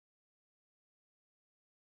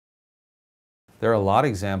There are a lot of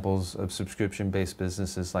examples of subscription-based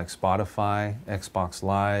businesses like Spotify, Xbox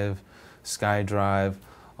Live, SkyDrive.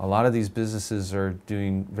 A lot of these businesses are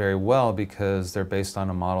doing very well because they're based on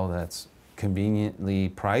a model that's conveniently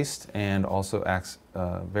priced and also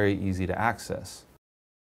very easy to access.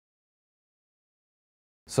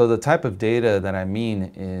 So the type of data that I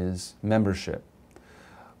mean is membership.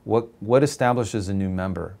 What establishes a new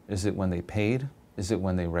member? Is it when they paid? Is it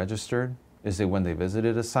when they registered? Is it when they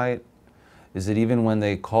visited a site? Is it even when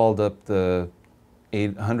they called up the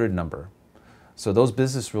 800 number? So those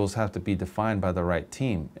business rules have to be defined by the right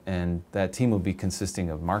team, and that team will be consisting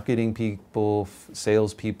of marketing people,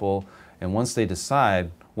 sales people, and once they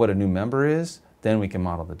decide what a new member is, then we can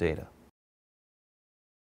model the data.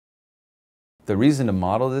 The reason to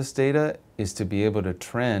model this data is to be able to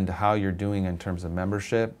trend how you're doing in terms of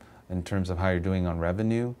membership, in terms of how you're doing on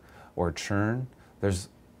revenue or churn. There's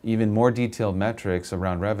even more detailed metrics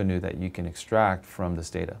around revenue that you can extract from this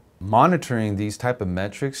data. Monitoring these type of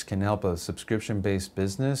metrics can help a subscription-based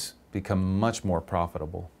business become much more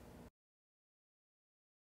profitable.